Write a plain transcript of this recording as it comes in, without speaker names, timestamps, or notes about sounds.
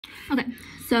Okay,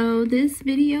 so this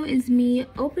video is me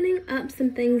opening up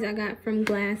some things I got from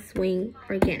GlassWing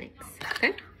Organics.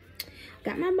 Okay,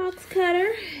 got my box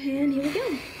cutter, and here we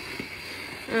go.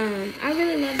 I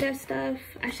really love their stuff.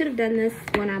 I should have done this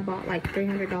when I bought like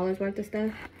 $300 worth of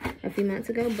stuff a few months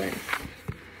ago, but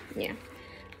yeah,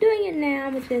 doing it now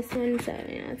with this one, so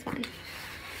you know, it's fine.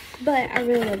 But I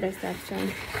really love their stuff, so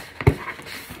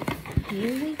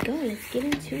here we go. Let's get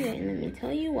into it, and let me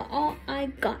tell you what all I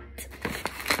got.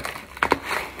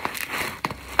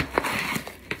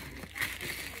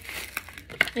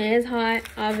 And it's hot,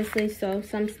 obviously, so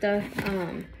some stuff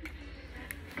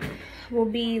will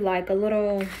be like a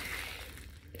little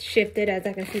shifted. As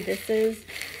I can see, this is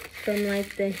from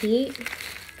like the heat,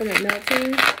 from it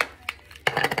melting.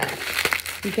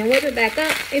 You can whip it back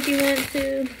up if you want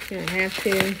to. You don't have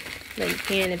to, but you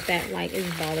can if that like is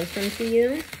bothersome to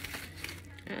you.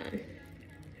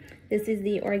 This is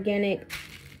the organic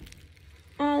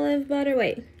olive butter.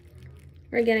 Wait,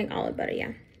 organic olive butter,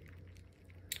 yeah.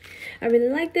 I really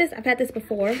like this. I've had this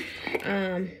before.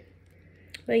 But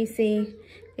you see,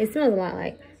 it smells a lot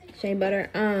like shea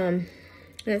butter.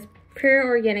 It's pure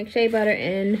organic shea butter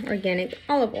and organic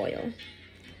olive oil.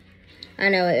 I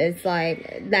know it's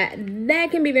like that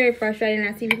can be very frustrating.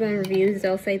 I see people in reviews,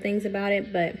 they'll say things about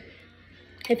it, but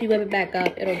if you whip it back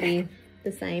up, it'll be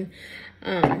the same.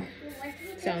 So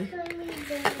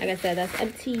like I said, that's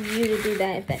up to you to do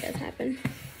that if that does happen.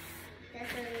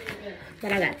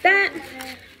 But I got that.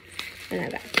 And I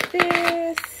got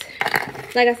this.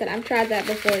 Like I said, I've tried that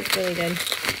before. It's really good.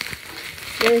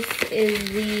 This is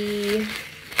the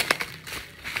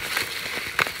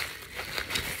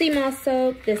sea moss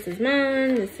soap. This is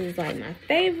mine. This is like my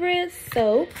favorite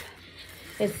soap.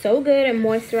 It's so good and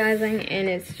moisturizing, and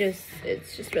it's just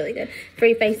really good for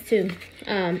your face too.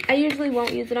 I usually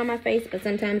won't use it on my face, but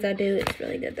sometimes I do. It's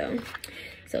really good though.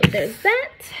 So there's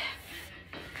that.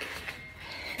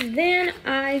 Then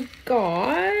I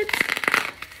got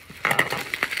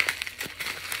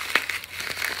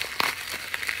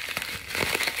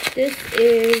this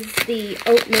is the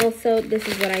oatmeal soap. This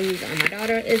is what I use on my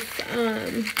daughter. It's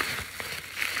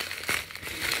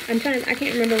I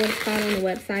can't remember what it's called on the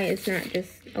website. It's not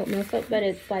just oatmeal soap, but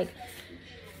it's like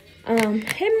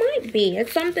it might be.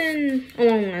 It's something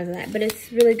along the lines of that, but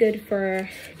it's really good for,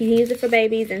 you can use it for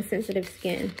babies and sensitive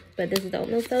skin. But this is the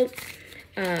oatmeal soap.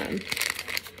 And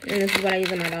this is what I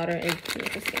use on my daughter. It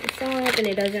makes her skin soft, and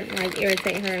it doesn't like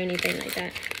irritate her or anything like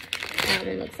that. That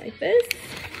one looks like this.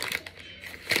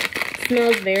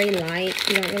 Smells very light.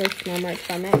 You don't really smell much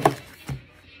from it.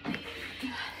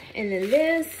 And then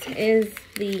this is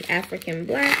the African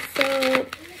black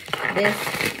soap. This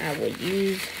I would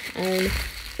use on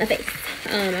my face.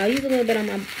 I'll use a little bit on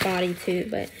my body too,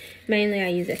 but mainly I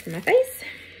use it for my face,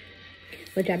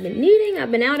 which I've been needing.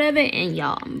 I've been out of it, and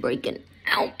y'all, I'm breaking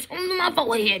out on my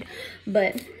forehead.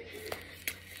 But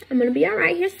I'm gonna be all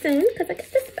right here soon because I get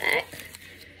this back.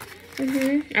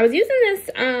 I was using this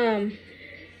I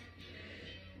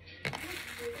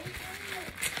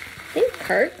think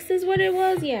Kirk's is what it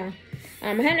was. Yeah. I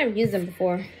had never used them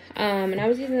before. And I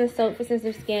was using the soap for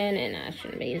sensitive skin, and I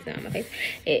shouldn't be using it on my face.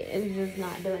 It's just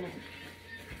not doing it.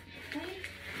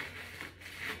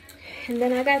 And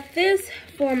then I got this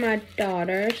for my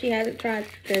daughter. She hasn't tried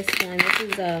this one. This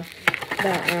is well,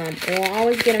 I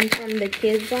always get them from the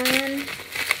kids line.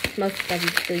 Most stuff you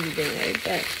still use anyway,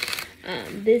 but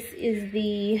this is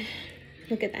the,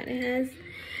 look at that. It has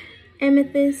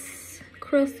amethyst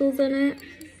crystals in it.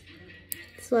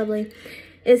 It's lovely.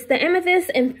 It's the amethyst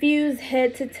infused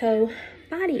head to toe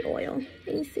body oil.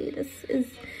 And you see, this is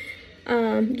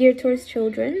geared towards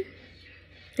children.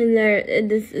 And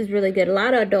this is really good. A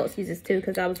lot of adults use this too,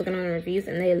 because I was looking on the reviews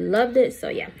and they loved it. So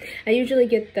yeah, I usually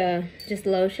get the just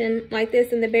lotion like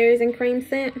this in the berries and cream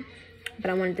scent, but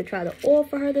I wanted to try the oil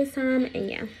for her this time. And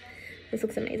yeah, this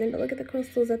looks amazing. But look at the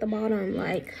crystals at the bottom,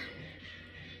 like,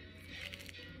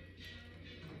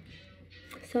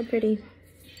 so pretty.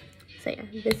 So yeah,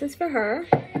 this is for her.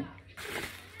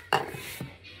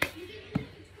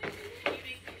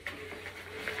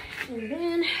 And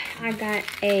then I got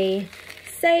a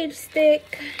sage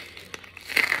stick.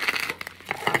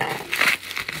 Wow,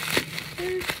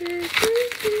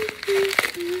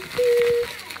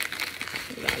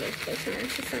 this goes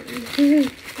into something here.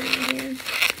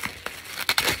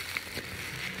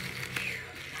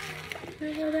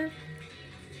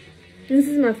 This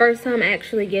is my first time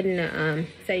actually getting a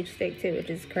sage stick too, which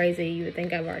is crazy. You would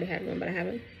think I've already had one, but I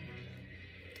haven't.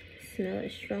 Smell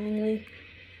it strongly.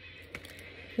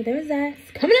 But there's that.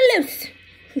 It's coming loose.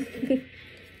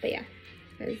 But yeah,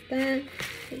 there's that.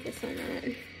 Take this on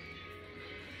that.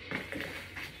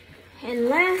 And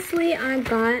lastly, I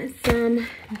got some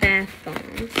bath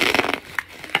bombs.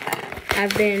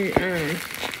 I've been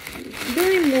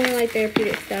doing more like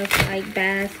therapeutic stuff, like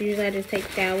baths. Usually I just take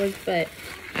showers, but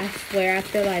I swear I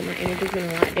feel like my energy's been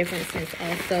a lot different since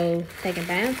also taking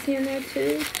baths here and there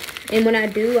too. And when I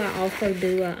do, I also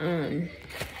do a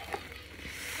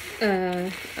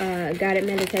guided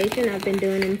meditation. I've been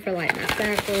doing them for like my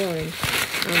sacral and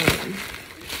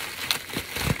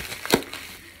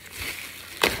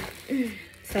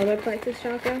solar plexus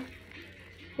chakra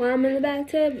while I'm in the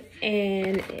bathtub,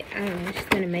 and I don't know, it's just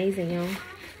been amazing, y'all.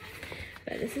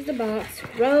 But this is the box.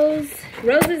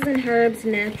 Roses and herbs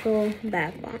natural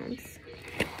bath bombs.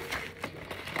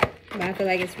 But I feel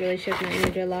like it's really shifting my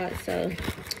energy a lot, so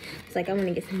it's like I want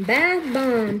to get some bath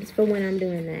bombs for when I'm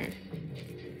doing that.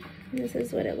 This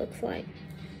is what it looks like.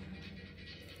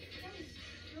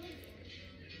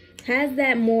 Has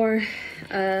that more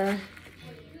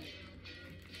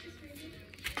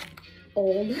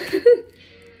old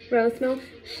rose smell.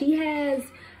 She has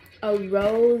a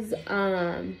rose,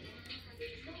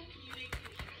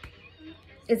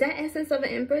 is that Essence of an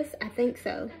Empress? I think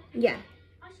so. Yeah.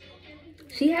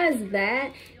 She has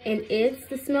that, and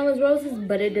the smell is roses,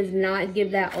 but it does not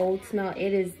give that old smell.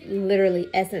 It is literally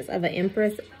Essence of an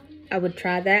Empress. I would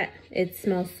try that. It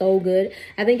smells so good.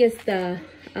 I think it's the,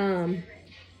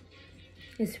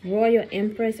 it's Royal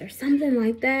Empress or something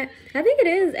like that. I think it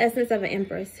is Essence of an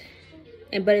Empress.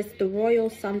 But it's the Royal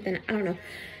something. I don't know.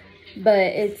 But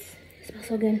it smells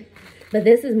so good. But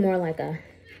this is more like a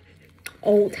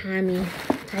old-timey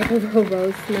type of a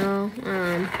rose smell.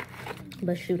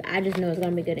 But shoot, I just know it's going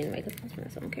to be good anyway because I smell,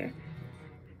 so I don't care.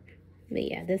 But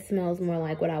yeah, this smells more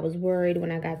like what I was worried when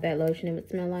I got that lotion it would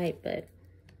smell like. But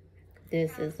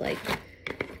this is like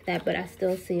that. But I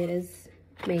still see it as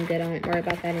being good. I don't worry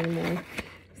about that anymore.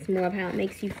 It's more of how it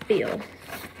makes you feel,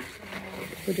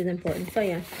 which is important. So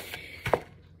yeah.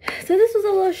 So this was a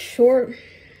little short,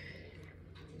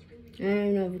 I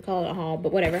don't know if you call it a haul,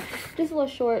 but whatever. Just a little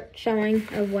short showing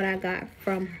of what I got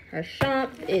from her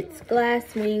shop. It's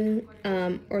GlassWing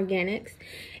Organics.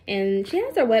 And she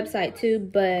has her website too,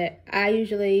 but I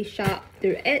usually shop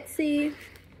through Etsy.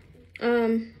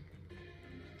 For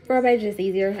everybody, it's just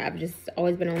easier. I've just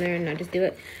always been on there and I just do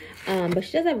it. But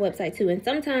she does have a website too. And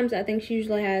sometimes I think she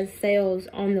usually has sales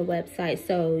on the website.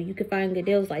 So you can find good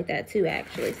deals like that too,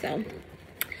 actually. So,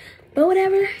 but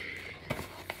whatever.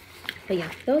 But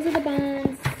yeah, those are the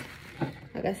bombs.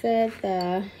 Like I said,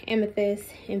 the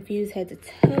amethyst infused head to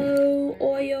toe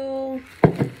oil,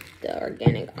 the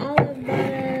organic olive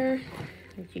butter,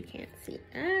 which you can't see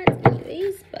that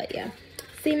anyways, but yeah,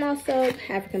 sea moss soap,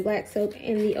 African black soap,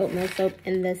 and the oatmeal soap,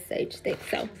 and the sage stick.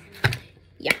 So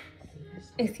yeah,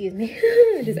 excuse me,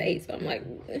 I just ate, so I'm like,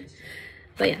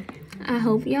 but yeah, I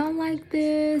hope y'all like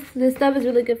this. This stuff is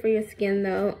really good for your skin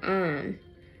though.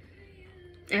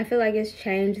 I feel like it's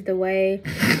changed the way,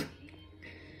 I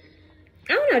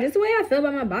don't know, just the way I feel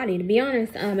about my body, to be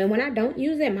honest. And when I don't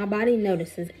use it, my body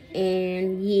notices.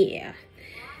 And yeah,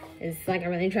 it's like I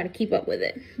really try to keep up with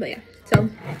it. But yeah, so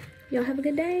y'all have a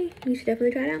good day. You should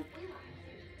definitely try it out.